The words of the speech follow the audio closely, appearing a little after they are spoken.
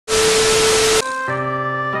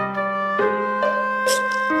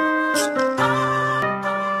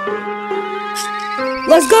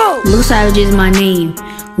Let's go! Lil Savage is my name.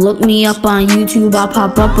 Look me up on YouTube, I'll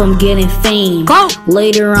pop up, I'm getting fame. Go!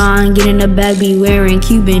 Later on, get in the bag, be wearing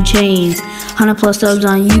Cuban chains. 100+ subs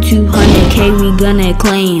on YouTube, 100K we gonna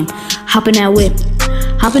claim. Hop in that whip,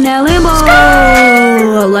 hop in that Lambo.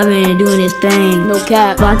 11 doing his thing. No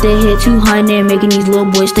cap. About to hit 200, making these little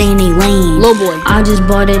boys stay in their lane. Little boy. I just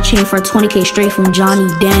bought a chain for 20K straight from Johnny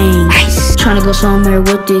Dang. Nice. Tryna go somewhere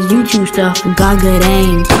with this YouTube stuff, got good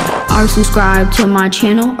aim. Are you subscribed to my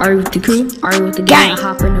channel? Are you with the crew? Are you with the gang?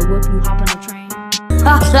 Hop in the whip, you hop on the train.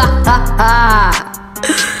 Ha ha ha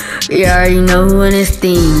ha! You already know who in this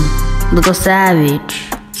thing. Lil Savage.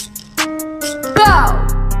 Go!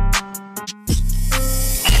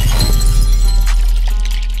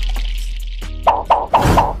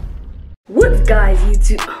 What's guys,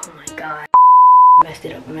 YouTube? Oh my god. I messed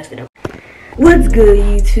it up. What's good,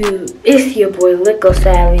 YouTube? It's your boy Lil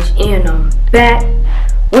Savage, and I'm back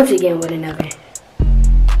once again with another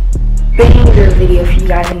banger video for you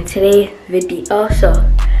guys. In today's video, so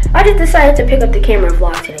I just decided to pick up the camera and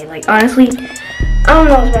vlog today. Like, honestly, I don't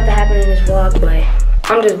know what's about to happen in this vlog, but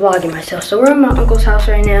I'm just vlogging myself. So we're at my uncle's house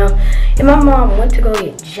right now, and my mom went to go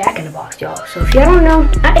get Jack in the Box, y'all. So if y'all don't know,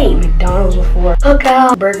 I ate McDonald's before,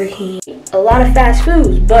 COOKOUT, Burger King, a lot of fast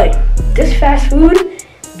foods, but this fast food,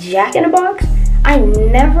 Jack in the Box, I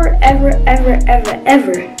never ever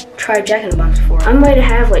tried Jack in the Box before. I might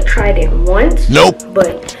have like tried it once. Nope.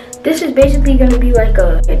 But this is basically gonna be like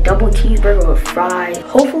a double cheeseburger with fries.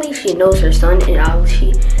 Hopefully she knows her son, and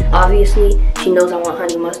obviously she knows I want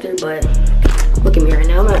honey mustard. But look at me right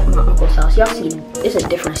now, I'm at my uncle's house. Y'all see, there's a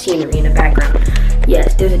different scenery in the background.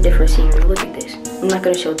 Yes, there's a different scenery. Look at this. I'm not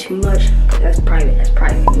gonna show too much because that's private.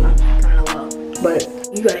 You know, kind of low. But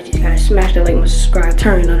you guys just gotta smash that like and subscribe,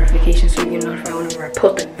 turn the notifications so you get notified whenever I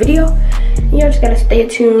post a video. And y'all just gotta stay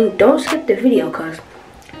tuned. Don't skip the video, cause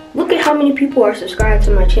look at how many people are subscribed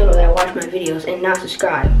to my channel that watch my videos and not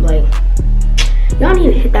subscribe. Like, y'all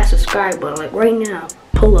need to hit that subscribe button like right now.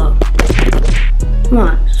 Pull up. Come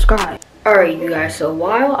on, subscribe. Alright, you guys, so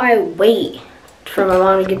while I wait for my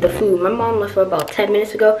mom to get the food, my mom left for about 10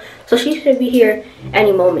 minutes ago, so she should be here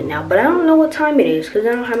any moment now. But I don't know what time it is because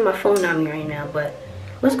I don't have my phone on me right now. But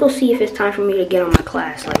let's go see if it's time for me to get on my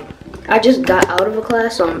class. Like, I just got out of a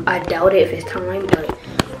class, so I doubt it if it's time, but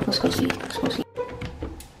let's go see. Let's go see.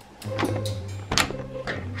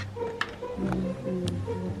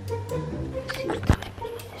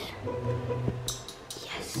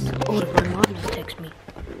 Yes. Oh, my mom just texted me.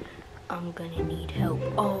 I'm gonna need help.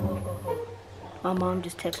 Oh, my mom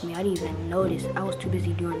just texted me. I didn't even notice. I was too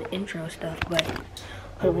busy doing the intro stuff. But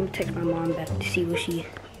hold on, let me text my mom back to see what she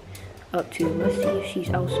up to. Let's see if she's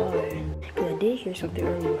outside. Cause I did hear something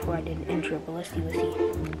earlier before I did an intro. But let's see.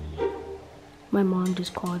 My mom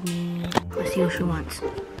just called me. Let's see what she wants.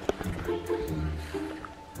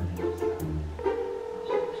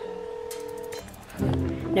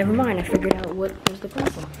 Never mind, I figured out what was the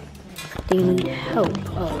problem. They need help.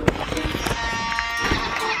 Oh.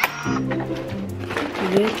 You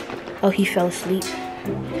good? Oh, he fell asleep.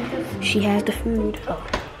 She has the food. Oh.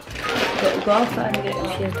 Go outside and get it.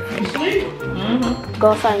 She has the food. Go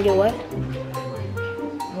outside and get what?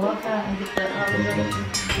 Go outside and get the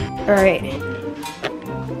Alright.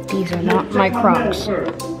 These are not my Crocs.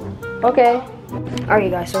 Okay.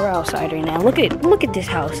 Alright, guys, so we're outside right now. Look at this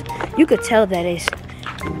house. You could tell that it's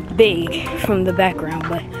big from the background,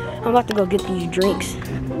 but I'm about to go get these drinks.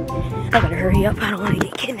 I gotta hurry up. I don't want to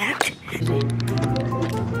get kidnapped.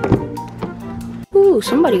 Ooh,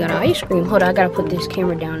 somebody got ice cream. Hold on, I gotta put this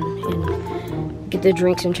camera down and get the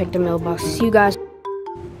drinks and check the mailbox. See you guys.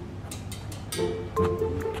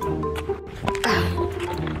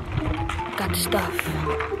 Got the stuff.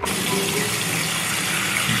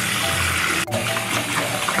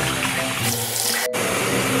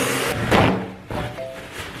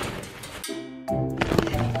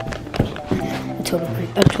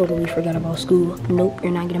 I totally forgot about school. Nope,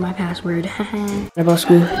 you're not getting my password. About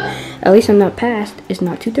school. At least I'm not past. It's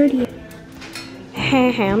not 2:30 yet.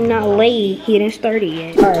 I'm not late. He didn't start it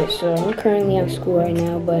yet. Alright, so I'm currently at school right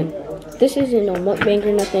now, but this isn't no mukbang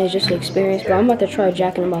or nothing. It's just an experience. But I'm about to try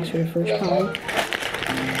Jack in the Box for the first time.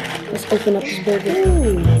 Let's open up this burger.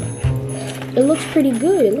 Ooh, it looks pretty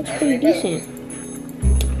good. It looks pretty decent.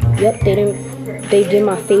 Yep, they did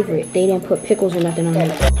my favorite. They didn't put pickles or nothing on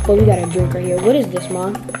it. But we got a drink right here. What is this,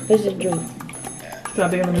 Mom? What is this drink?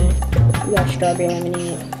 strawberry lemonade. We got strawberry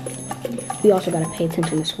lemonade. We also gotta pay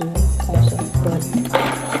attention to school also, but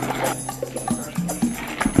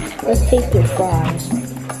let's taste their fries.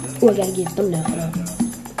 Oh, I gotta get a thumbnail for that.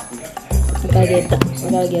 I gotta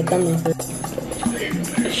get a thumbnail for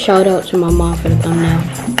that. Shout out to my mom for the thumbnail.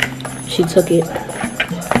 She took it.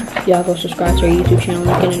 Y'all go subscribe to our YouTube channel,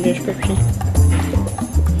 link in the description.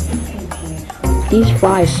 These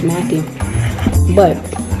fries smacking. But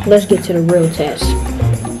let's get to the real test.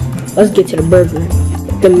 Let's get to the burger.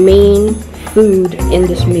 The main food in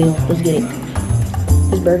this meal. Let's get it.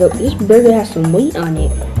 This burger has some weight on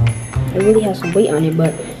it. It really has some weight on it,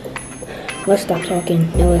 but let's stop talking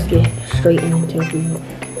and let's get straight into the food.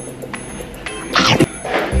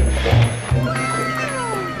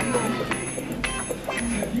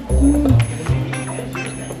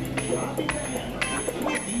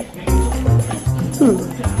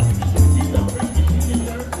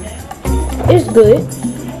 It's good.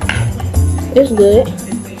 It's good.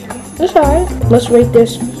 It's alright. Let's rate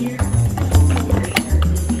this.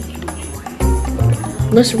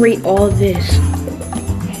 Let's rate all this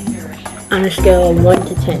on a scale of 1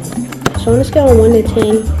 to 10. So on a scale of 1 to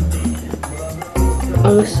 10,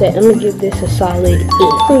 I'm gonna give this a solid 8.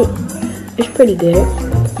 It's pretty good.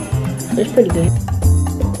 It's pretty good.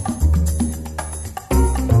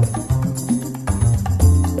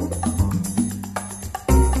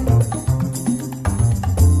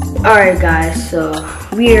 Alright guys, so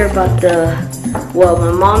we are about to, well,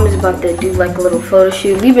 my mom is about to do like a little photo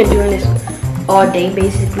shoot. We've been doing this all day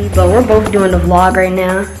basically, but we're both doing the vlog right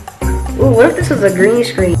now. Ooh, what if this was a green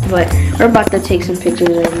screen? But we're about to take some pictures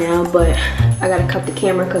right now, but I gotta cut the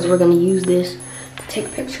camera because we're gonna use this to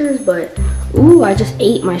take pictures. But ooh, I just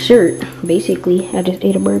ate my shirt. Basically, I just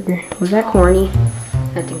ate a burger. Was that corny?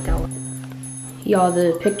 I think that was. Y'all,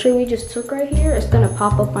 the picture we just took right here, it's gonna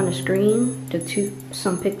pop up on the screen,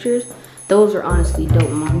 some pictures. Those are honestly dope,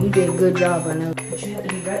 Mom. You did a good job on those. But you have to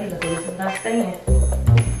be ready, like this is not staying.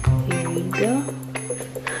 Here you go.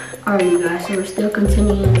 Alright you guys, so we're still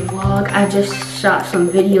continuing the vlog. I just shot some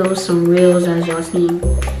videos, some reels, as y'all seen.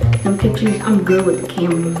 Some pictures. I'm good with the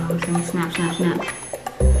camera, you know what I'm saying? Snap, snap, snap.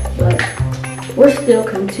 But we're still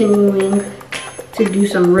continuing to do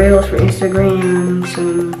some reels for Instagram,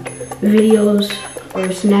 some videos,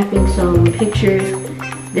 or snapping some pictures.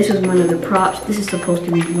 This is one of the props. This is supposed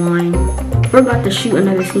to be wine. We're about to shoot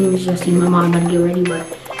another scene. As y'all see, my mom about to get ready, but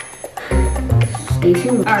stay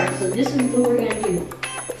tuned. Alright, so this is what we're gonna do.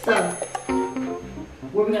 So,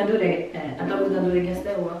 Where we gonna do that at? I thought we was gonna do it against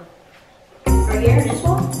that wall. right here, this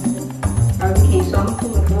wall? Okay, so I'm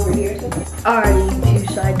putting my phone over here. Alright, YouTube,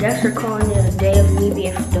 so I guess we're calling it a day of me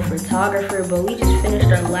being the photographer, but we just finished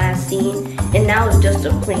our last scene, and now it's just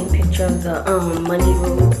a plain picture of the money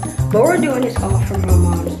room. But we're doing this all from her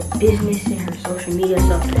mom's business and her social media,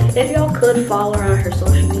 so if y'all could follow her on her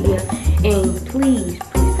social media, and please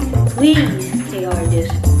tell her this.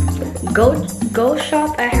 Go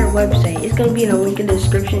shop at her website. It's gonna be in the link in the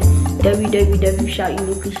description,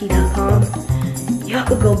 www.shopuniquepc.com. Y'all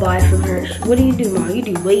could go buy from her. What do you do, Mom? You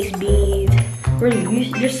do waist beads.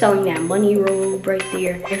 You're selling that money robe right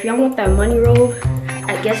there. If y'all want that money robe,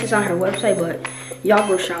 I guess it's on her website, but y'all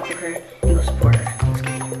go shop with her and go support her.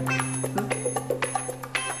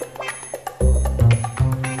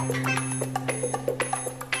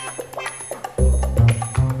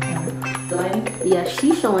 Yeah,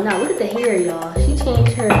 she's showing out. Look at the hair, y'all. She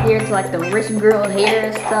changed her hair to like the rich girl hair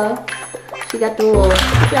and stuff. She got the little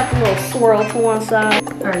swirl to one side.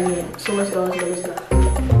 Alright, yeah. So let's go.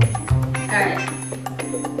 Alright.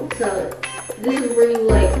 So this is where you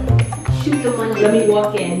like shoot the money. Let me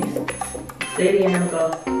walk in. Stay there and go.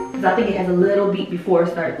 Cause I think it has a little beat before it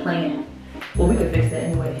started playing. Well, we could fix that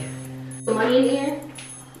anyway. The money in here.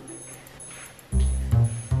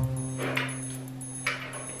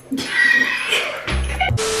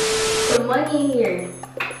 The money in here.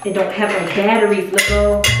 It don't have no batteries, look.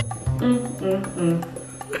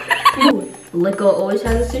 Lico always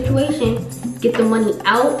has a situation. Get the money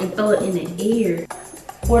out and throw it in the air.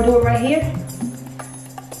 Or do it right here.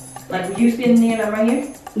 Like with you sitting there, like right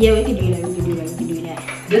here. Yeah, we can do that.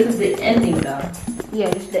 This is the ending, though. Yeah,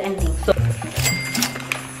 this is the ending. So,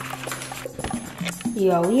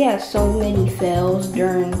 yo, we had so many fails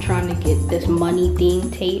during trying to get this money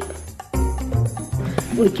theme tape.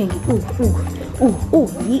 We can get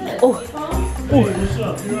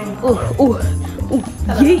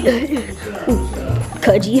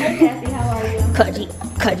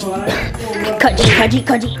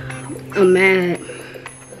Kudgy. I'm mad.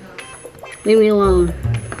 Leave me alone.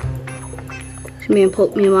 This man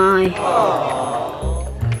poked me in my eye.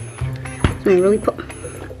 This man really poked.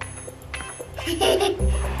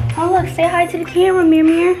 Oh look, say hi to the camera,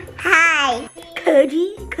 Mir. Hi.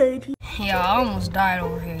 Kudgy. Y'all, I almost died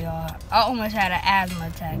over here, y'all. I almost had an asthma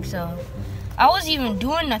attack, so I wasn't even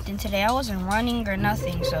doing nothing today. I wasn't running or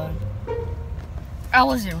nothing, so I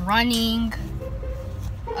wasn't running.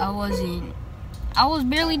 I was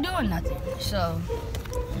barely doing nothing, so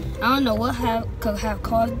I don't know what could have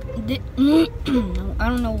caused it. I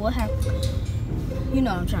don't know what have. You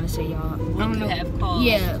know what I'm trying to say, y'all. I don't know. Have caused.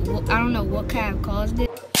 Yeah, well, I don't know what could have caused it,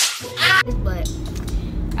 but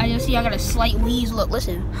I just see I got a slight wheeze. Look,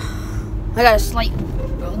 listen. I got a slight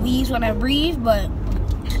wheeze when I breathe, but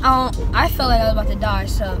I felt like I was about to die.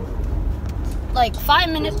 So, like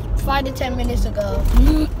 5 to 10 minutes ago,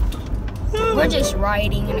 we're just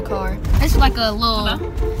riding in the car. It's like a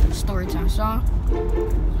little story time song.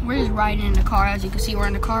 We're just riding in the car. As you can see, we're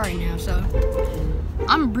in the car right now. So,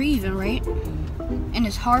 I'm breathing, right? And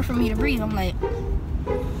it's hard for me to breathe. I'm like,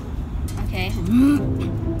 okay.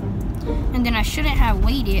 And then I shouldn't have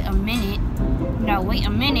waited a minute. No, wait a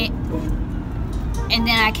minute. And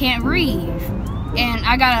then I can't breathe. And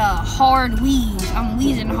I got a hard wheeze. I'm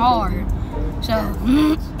wheezing hard. So,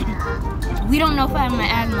 we don't know if I have my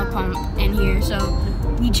asthma pump in here. So,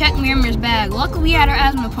 we checked Miriam's bag. Luckily, we had our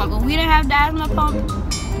asthma pump. But we didn't have the asthma pump.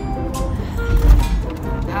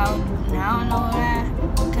 I don't know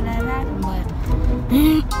what could have happened, but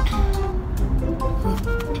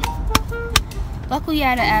luckily I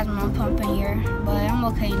had an asthma pump in here, but I'm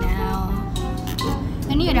okay now.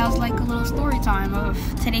 And yeah, that was like a little story time of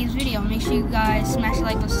today's video. Make sure you guys smash the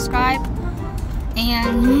like and subscribe,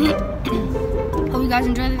 and hope you guys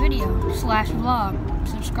enjoy the video /vlog.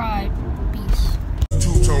 Subscribe. Peace.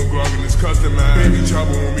 Two-tone Glock in this custom man. Baby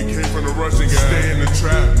chopper when we came from the Russian guy. Stay in the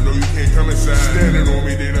trap, no you can't come inside. Standing on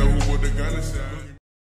me, they know who put the gun inside.